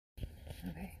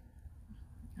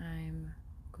I'm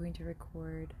going to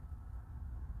record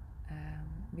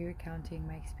me recounting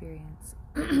my experience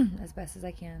as best as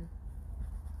I can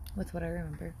with what I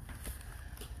remember.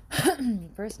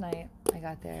 First night I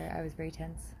got there, I was very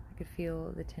tense. I could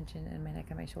feel the tension in my neck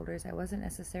and my shoulders. I wasn't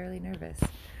necessarily nervous,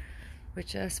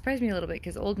 which surprised me a little bit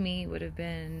because old me would have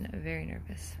been very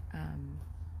nervous.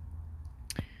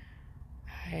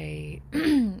 I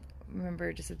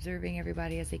remember just observing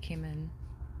everybody as they came in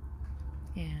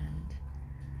and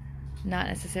not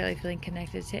necessarily feeling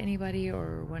connected to anybody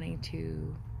or wanting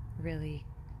to really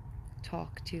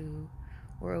talk to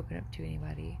or open up to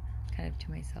anybody, kind of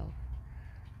to myself.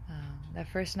 That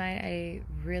first night I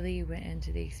really went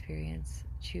into the experience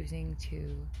choosing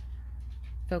to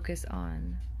focus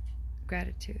on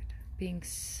gratitude, being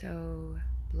so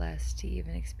blessed to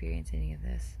even experience any of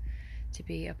this, to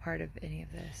be a part of any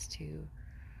of this, to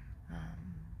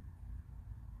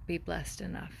be blessed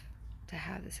enough to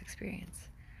have this experience.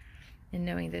 And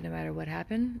knowing that no matter what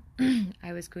happened,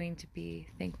 I was going to be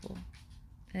thankful.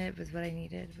 And it was what I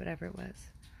needed, whatever it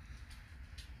was.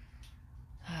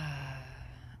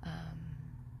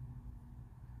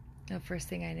 The first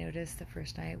thing I noticed the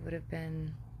first night would have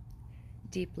been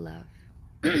deep love.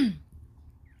 I'm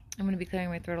going to be clearing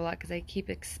my throat a lot because I keep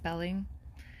expelling.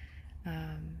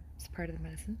 It's part of the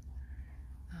medicine.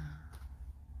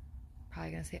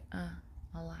 Probably going to say a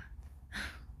lot.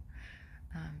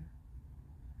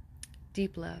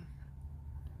 Deep love,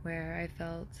 where I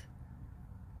felt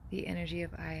the energy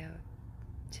of Aya,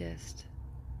 just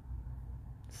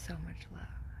so much love.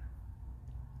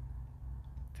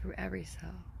 Through every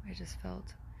cell, I just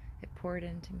felt it poured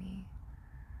into me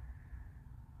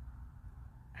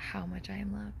how much I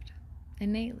am loved,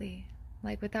 innately,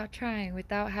 like without trying,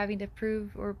 without having to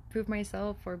prove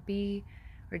myself or be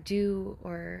or do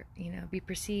or, be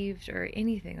perceived or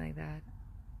anything like that.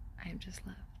 I am just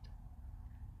loved.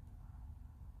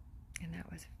 And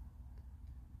that was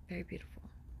very beautiful.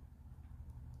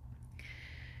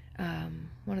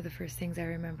 One of the first things I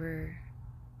remember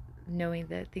knowing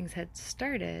that things had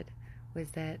started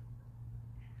was that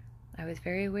I was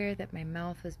very aware that my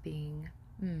mouth was being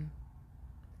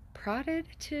prodded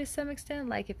to some extent,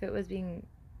 like if it was being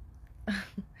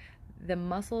the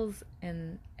muscles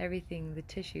and everything, the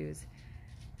tissues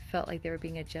felt like they were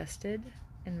being adjusted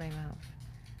in my mouth,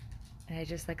 and I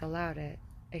just allowed it.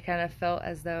 It kind of felt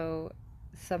as though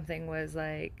something was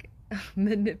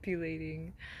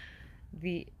manipulating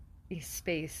the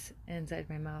space inside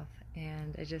my mouth,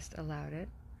 and I just allowed it.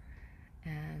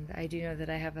 And I do know that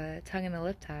I have a tongue and a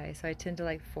lip tie, so I tend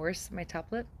to force my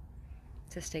top lip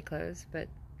to stay closed, but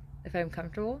if I'm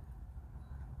comfortable,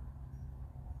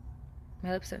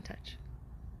 my lips don't touch.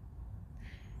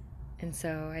 And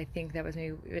so I think that was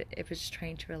maybe, it was just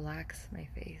trying to relax my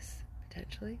face,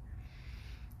 potentially.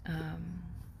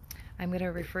 I'm going to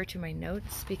refer to my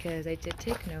notes because I did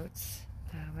take notes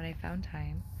when I found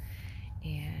time,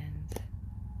 and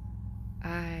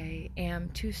I am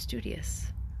too studious.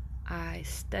 I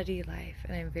study life,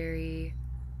 and I'm very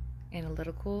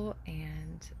analytical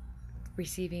and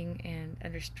receiving and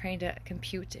trying to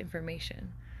compute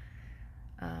information.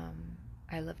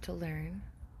 I love to learn,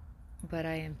 but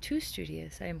I am too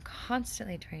studious. I am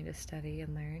constantly trying to study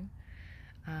and learn.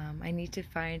 I need to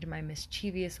find my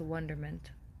mischievous wonderment.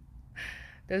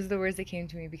 Those are the words that came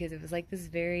to me because it was this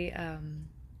very,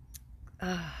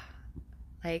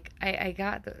 I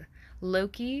got the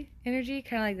Loki energy,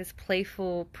 kind of like this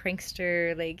playful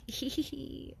prankster,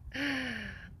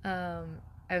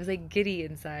 I was giddy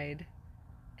inside,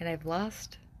 and I've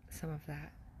lost some of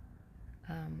that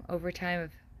over time.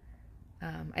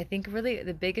 I think really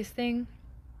the biggest thing,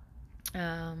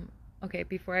 okay,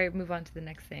 before I move on to the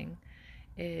next thing,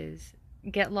 is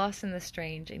get lost in the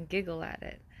strange and giggle at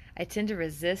it. I tend to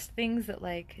resist things that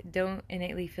don't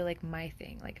innately feel like my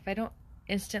thing. If I don't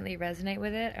instantly resonate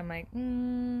with it, I'm I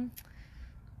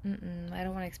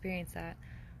don't want to experience that.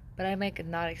 But I'm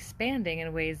not expanding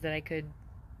in ways that I could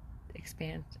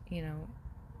expand, in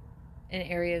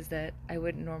areas that I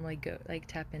wouldn't normally go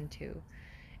tap into.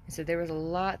 And so there was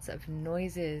lots of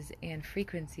noises and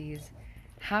frequencies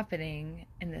happening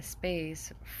in the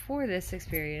space for this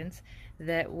experience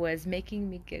that was making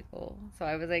me giggle. So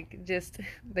I was just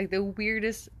the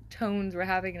weirdest tones were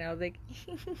happening, and I was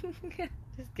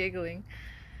just giggling.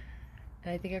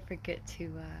 And I think I forget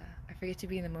to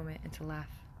be in the moment and to laugh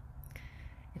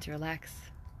and to relax,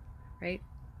 right?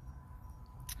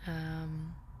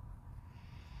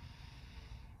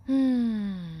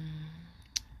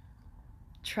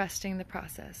 Trusting the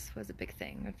process was a big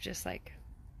thing of just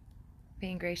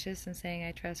being gracious and saying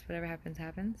I trust whatever happens,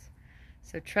 happens.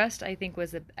 So trust, I think,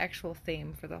 was the actual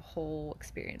theme for the whole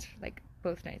experience,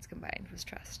 both nights combined was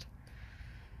trust.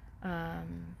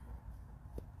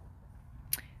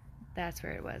 That's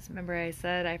where it was. Remember I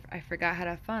said I forgot how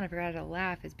to have fun, I forgot how to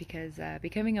laugh, is because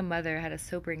becoming a mother had a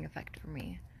sobering effect for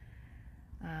me.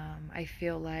 I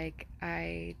feel like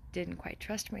I didn't quite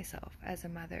trust myself as a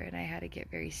mother, and I had to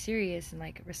get very serious and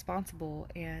like responsible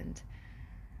and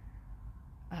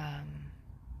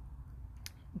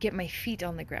get my feet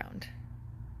on the ground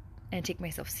and take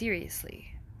myself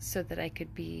seriously so that I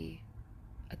could be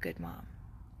a good mom.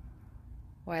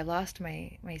 Well, I lost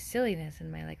my silliness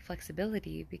and my like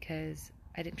flexibility because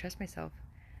I didn't trust myself.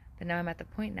 But now I'm at the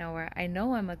point now where I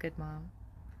know I'm a good mom.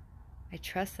 I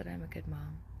trust that I'm a good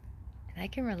mom. And I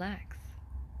can relax.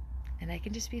 And I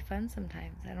can just be fun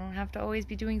sometimes. I don't have to always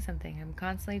be doing something. I'm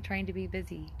constantly trying to be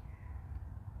busy.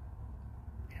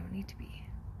 I don't need to be.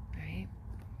 Alright?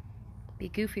 Be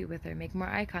goofy with her. Make more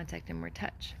eye contact and more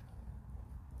touch.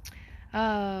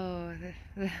 Oh,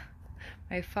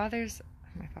 my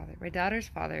daughter's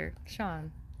father,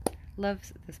 Sean,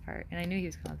 loves this part, and I knew he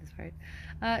was going to love this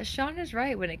part. Sean is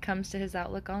right when it comes to his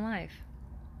outlook on life.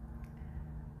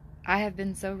 I have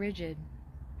been so rigid.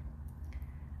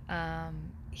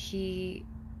 He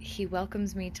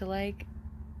welcomes me to like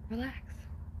relax,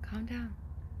 calm down,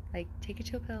 like take a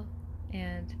chill pill,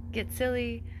 and get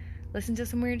silly, listen to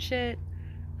some weird shit,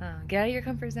 get out of your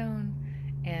comfort zone.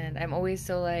 And I'm always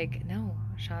so like, no,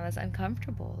 Sean, that's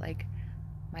uncomfortable. Like,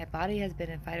 my body has been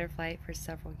in fight or flight for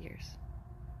several years.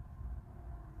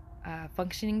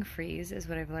 Functioning freeze is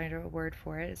what I've learned a word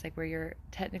for it. It's like where you're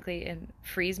technically in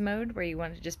freeze mode, where you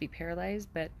want to just be paralyzed,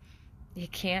 but you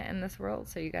can't in this world,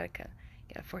 so you gotta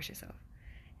force yourself.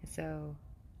 And so,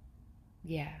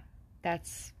 yeah,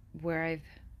 that's where I've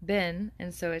been,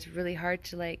 and so it's really hard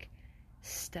to like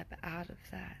step out of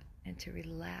that and to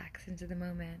relax into the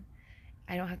moment.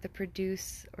 I don't have to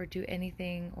produce or do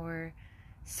anything or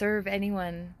serve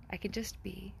anyone. I can just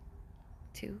be,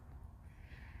 too.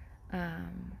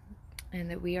 And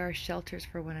that we are shelters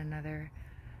for one another.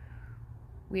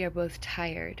 We are both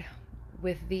tired.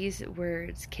 With these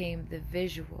words came the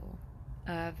visual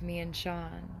of me and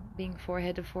Sean being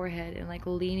forehead to forehead and like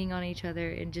leaning on each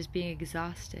other and just being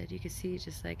exhausted. You could see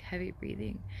just like heavy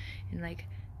breathing and like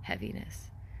heaviness.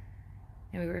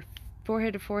 And we were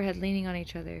forehead to forehead leaning on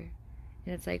each other.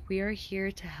 And it's like we are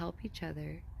here to help each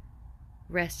other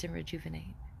rest and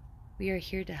rejuvenate. We are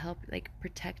here to help like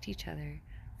protect each other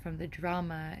from the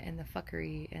drama and the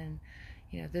fuckery. And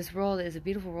you know, this world is a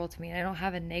beautiful world to me. I don't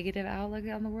have a negative outlook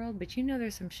on the world, but you know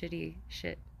there's some shitty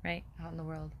shit right out in the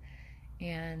world.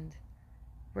 And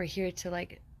we're here to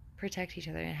like protect each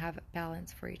other and have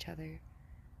balance for each other.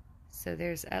 So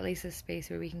there's at least a space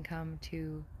where we can come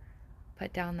to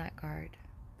put down that guard.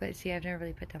 But see, I've never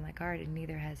really put down that guard, and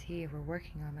neither has he. We're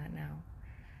working on that now.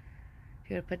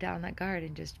 You gotta put down that guard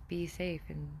and just be safe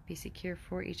and be secure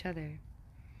for each other.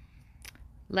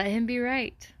 Let him be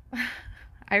right.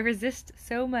 I resist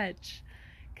so much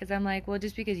because I'm like, well,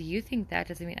 just because you think that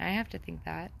doesn't mean I have to think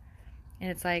that. And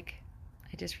it's like,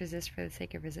 I just resist for the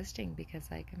sake of resisting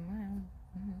because like,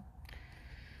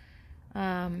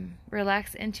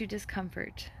 relax into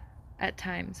discomfort at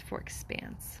times for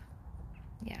expanse.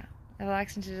 Yeah.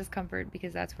 Relax into discomfort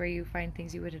because that's where you find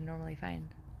things you wouldn't normally find.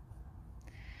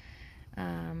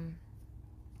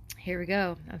 Here we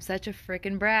go. I'm such a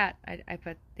frickin' brat. I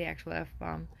put the actual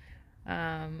F-bomb.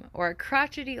 Or a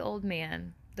crotchety old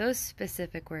man. Those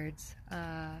specific words.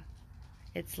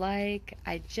 It's like,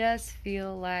 I just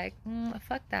feel like,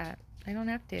 fuck that. I don't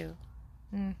have to.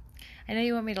 I know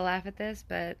you want me to laugh at this,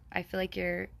 but I feel like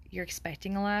you're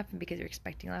expecting a laugh, and because you're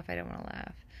expecting a laugh, I don't want to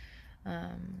laugh.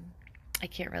 I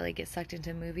can't really get sucked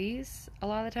into movies a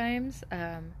lot of the times,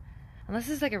 unless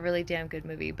it's like a really damn good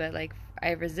movie, but like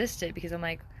I resist it because I'm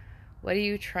like, what are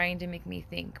you trying to make me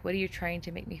think? What are you trying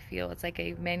to make me feel? It's like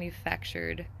a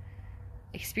manufactured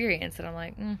experience, and I'm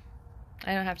like,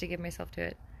 I don't have to give myself to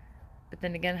it. But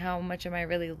then again, how much am I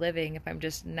really living if I'm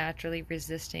just naturally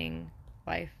resisting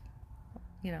life?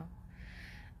 You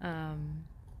know,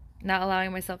 not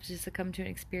allowing myself to succumb to an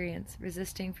experience,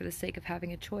 resisting for the sake of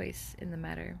having a choice in the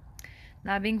matter.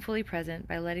 Not being fully present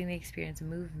by letting the experience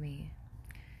move me.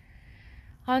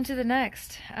 On to the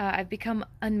next. I've become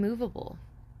unmovable.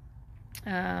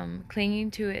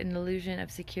 Clinging to an illusion of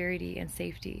security and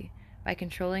safety by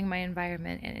controlling my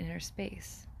environment and inner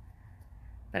space.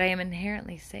 But I am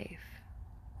inherently safe.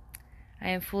 I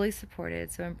am fully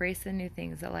supported, so embrace the new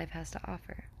things that life has to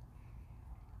offer.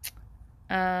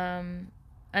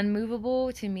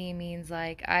 Unmovable to me means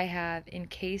like I have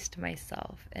encased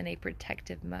myself in a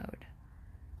protective mode,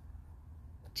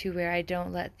 to where I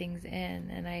don't let things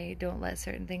in and I don't let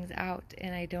certain things out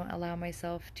and I don't allow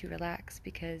myself to relax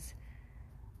because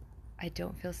I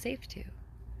don't feel safe to.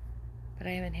 But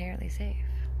I am inherently safe.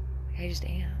 I just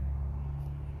am.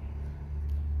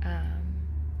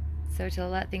 So to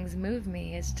let things move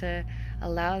me is to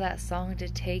allow that song to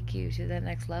take you to the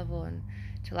next level, and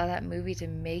to allow that movie to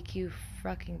make you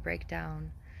fucking break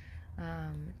down,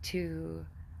 to,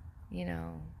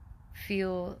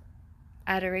 feel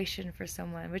adoration for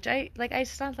someone, which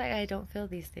it's not like I don't feel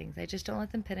these things. I just don't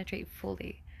let them penetrate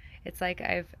fully. It's like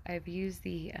I've used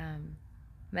the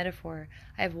metaphor.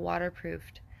 I've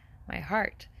waterproofed my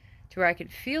heart to where I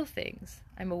could feel things.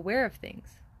 I'm aware of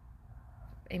things,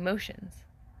 emotions,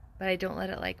 but I don't let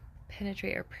it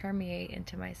penetrate or permeate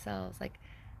into my cells.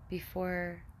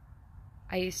 Before,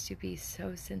 I used to be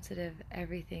so sensitive.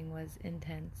 Everything was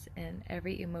intense, and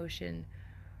every emotion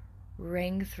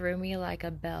rang through me like a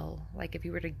bell. Like if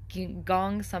you were to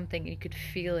gong something, you could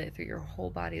feel it through your whole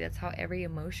body. That's how every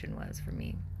emotion was for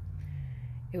me.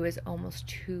 It was almost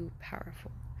too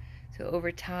powerful. So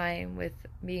over time, with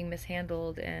being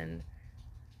mishandled and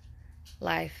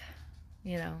life,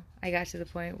 I got to the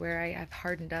point where I've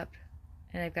hardened up,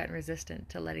 and I've gotten resistant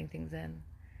to letting things in.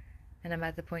 And I'm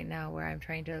at the point now where I'm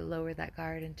trying to lower that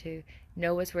guard and to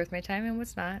know what's worth my time and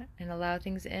what's not, and allow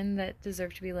things in that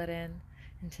deserve to be let in,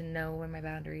 and to know when my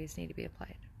boundaries need to be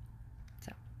applied.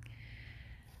 So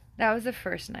that was the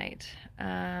first night.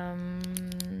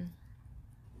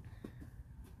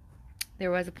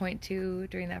 There was a point too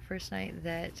during that first night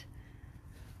that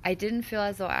I didn't feel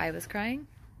as though I was crying.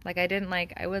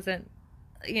 I wasn't,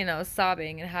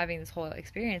 sobbing and having this whole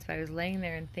experience, but I was laying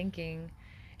there and thinking,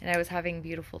 and I was having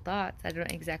beautiful thoughts. I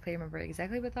don't exactly remember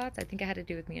what thoughts. I think it had to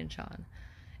do with me and Sean.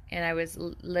 And I was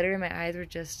literally, my eyes were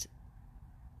just,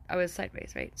 I was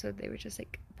sideways, right? So they were just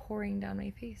pouring down my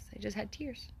face. I just had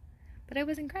tears, but I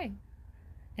wasn't crying.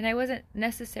 And I wasn't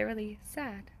necessarily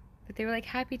sad, but they were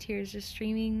happy tears just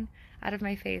streaming out of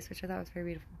my face, which I thought was very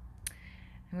beautiful.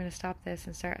 I'm going to stop this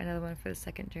and start another one for the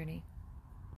second journey.